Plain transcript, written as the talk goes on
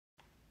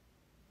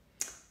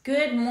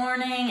Good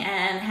morning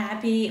and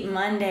happy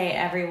Monday,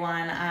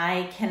 everyone.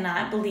 I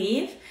cannot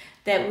believe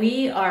that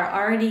we are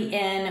already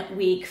in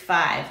week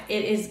 5.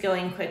 It is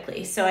going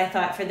quickly. So I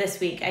thought for this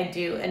week I'd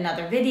do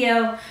another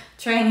video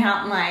trying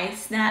out my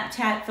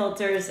Snapchat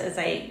filters, as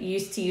I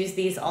used to use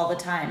these all the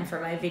time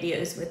for my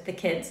videos with the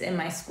kids in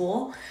my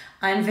school.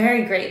 I'm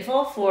very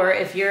grateful for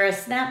if you're a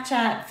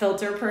Snapchat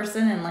filter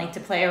person and like to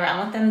play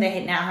around with them,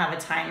 they now have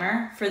a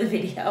timer for the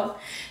video.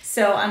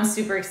 So I'm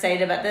super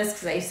excited about this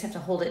because I used to have to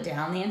hold it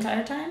down the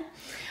entire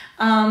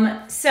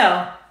time.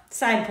 So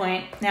side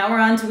point, now we're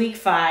on to week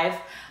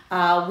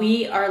 5.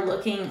 We are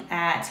looking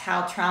at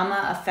how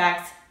trauma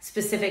affects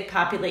specific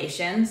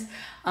populations.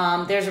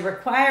 There's a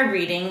required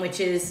reading,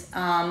 which is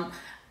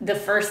the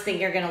first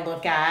thing you're going to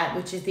look at,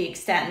 which is the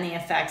extent and the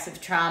effects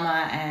of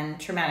trauma and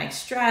traumatic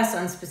stress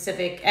on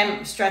specific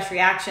stress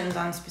reactions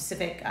on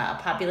specific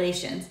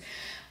populations.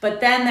 But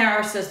then there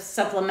are some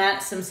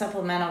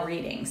supplemental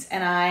readings,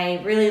 and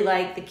I really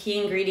like the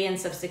key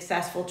ingredients of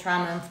successful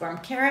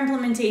trauma-informed care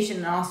implementation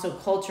and also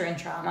culture and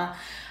trauma.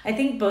 I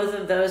think both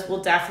of those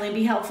will definitely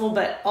be helpful,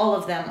 but all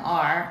of them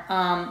are.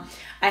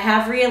 I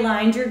have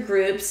realigned your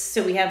groups,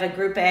 so we have a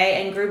group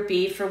A and group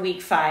B for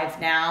week 5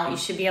 now. You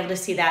should be able to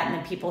see that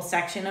in the people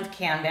section of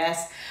Canvas.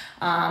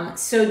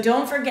 So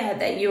don't forget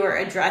that you are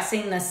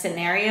addressing the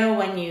scenario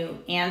when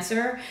you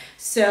answer.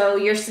 So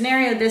your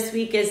scenario this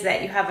week is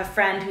that you have a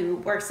friend who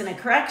works in a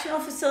correctional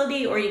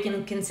facility, or you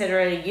can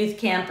consider it a youth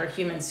camp or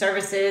human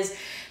services.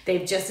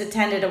 They've just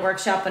attended a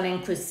workshop on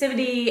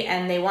inclusivity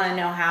and they want to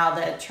know how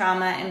the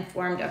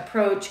trauma-informed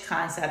approach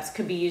concepts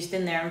could be used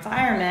in their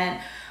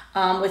environment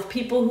with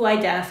people who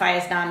identify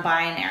as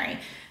non-binary.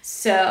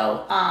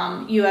 So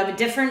you have a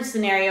different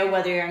scenario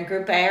whether you're in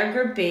group A or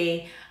group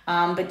B.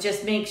 But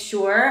just make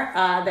sure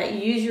that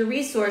you use your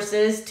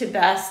resources to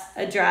best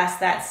address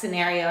that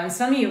scenario. And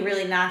some of you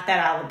really knocked that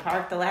out of the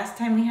park the last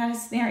time we had a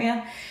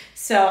scenario.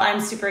 So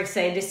I'm super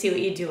excited to see what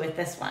you do with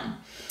this one.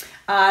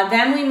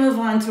 Then we move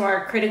on to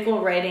our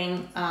critical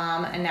writing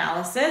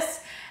analysis.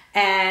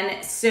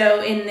 And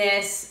so in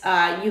this,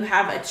 you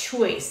have a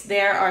choice.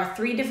 There are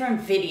 3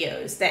 different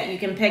videos that you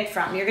can pick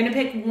from. You're going to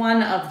pick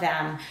one of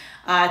them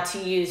to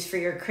use for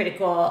your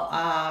critical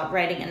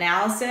writing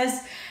analysis.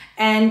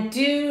 And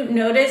do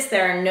notice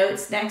there are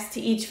notes next to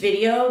each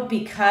video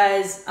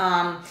because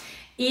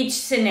each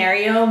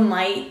scenario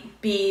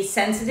might be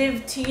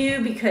sensitive to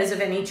you because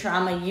of any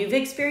trauma you've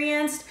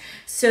experienced.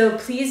 So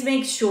please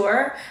make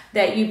sure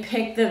that you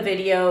pick the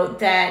video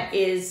that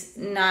is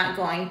not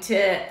going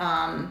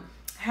to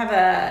have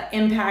an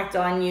impact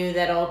on you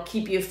that'll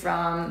keep you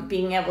from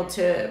being able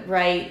to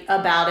write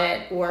about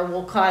it or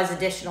will cause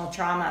additional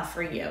trauma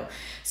for you.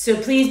 So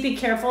please be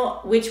careful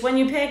which one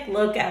you pick.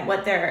 Look at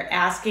what they're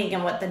asking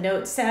and what the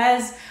note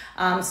says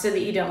so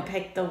that you don't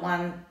pick the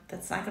one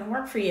that's not going to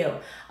work for you.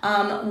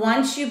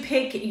 Once you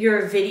pick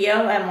your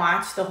video and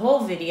watch the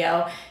whole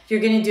video,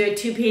 you're going to do a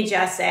 2-page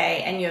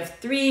essay and you have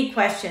 3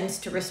 questions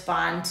to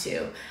respond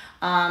to.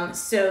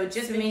 So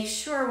just make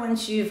sure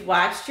once you've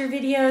watched your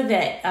video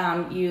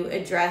that you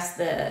address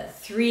the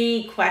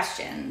 3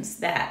 questions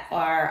that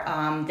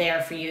are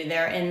there for you.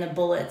 They're in the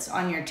bullets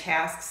on your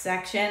tasks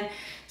section.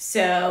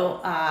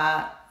 So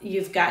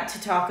you've got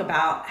to talk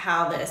about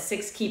how the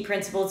 6 key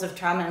principles of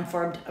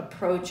trauma-informed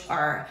approach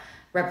are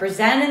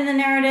represented in the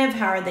narrative,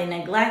 how are they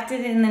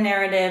neglected in the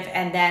narrative,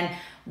 and then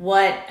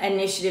what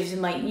initiatives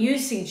might you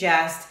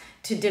suggest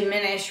to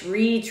diminish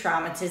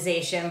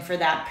re-traumatization for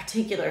that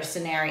particular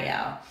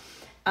scenario.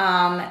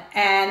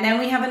 And then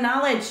we have a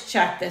knowledge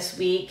check this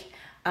week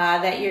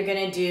that you're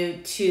going to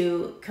do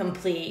to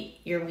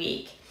complete your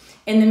week.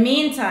 In the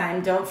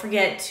meantime, don't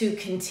forget to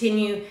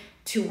continue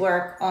to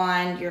work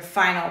on your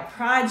final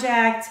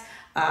project.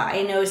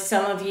 I know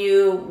some of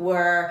you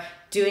were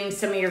doing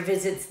some of your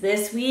visits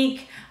this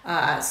week.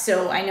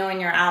 So I know in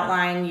your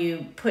outline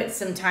you put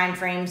some time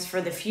frames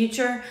for the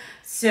future.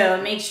 So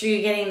make sure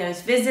you're getting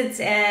those visits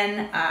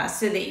in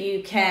so that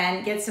you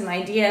can get some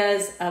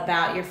ideas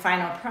about your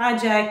final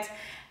project.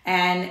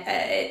 And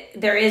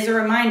there is a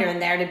reminder in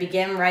there to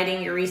begin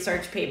writing your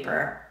research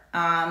paper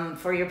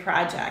for your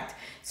project.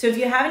 So if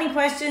you have any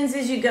questions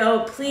as you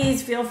go,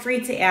 please feel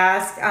free to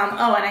ask.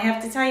 Oh, and I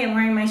have to tell you, I'm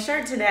wearing my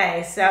shirt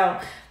today. So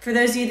for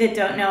those of you that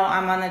don't know,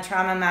 I'm on the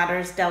Trauma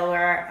Matters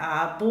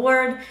Delaware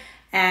board.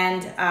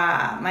 And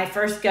my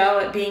first go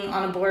at being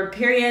on a board,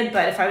 period.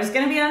 But if I was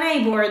going to be on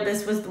any board,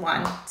 this was the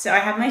one. So I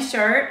have my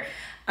shirt.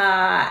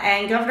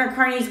 And Governor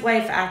Carney's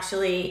wife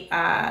actually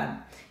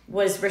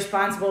was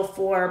responsible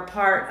for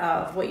part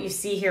of what you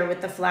see here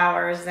with the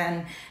flowers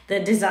and the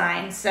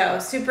design. So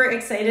super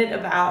excited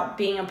about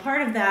being a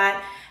part of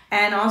that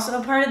and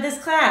also a part of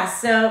this class.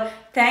 So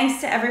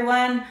thanks to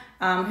everyone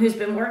who's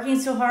been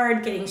working so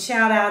hard, getting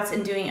shout outs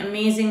and doing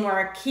amazing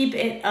work. Keep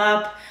it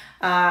up,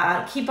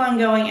 keep on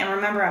going. And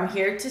remember, I'm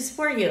here to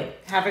support you.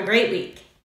 Have a great week.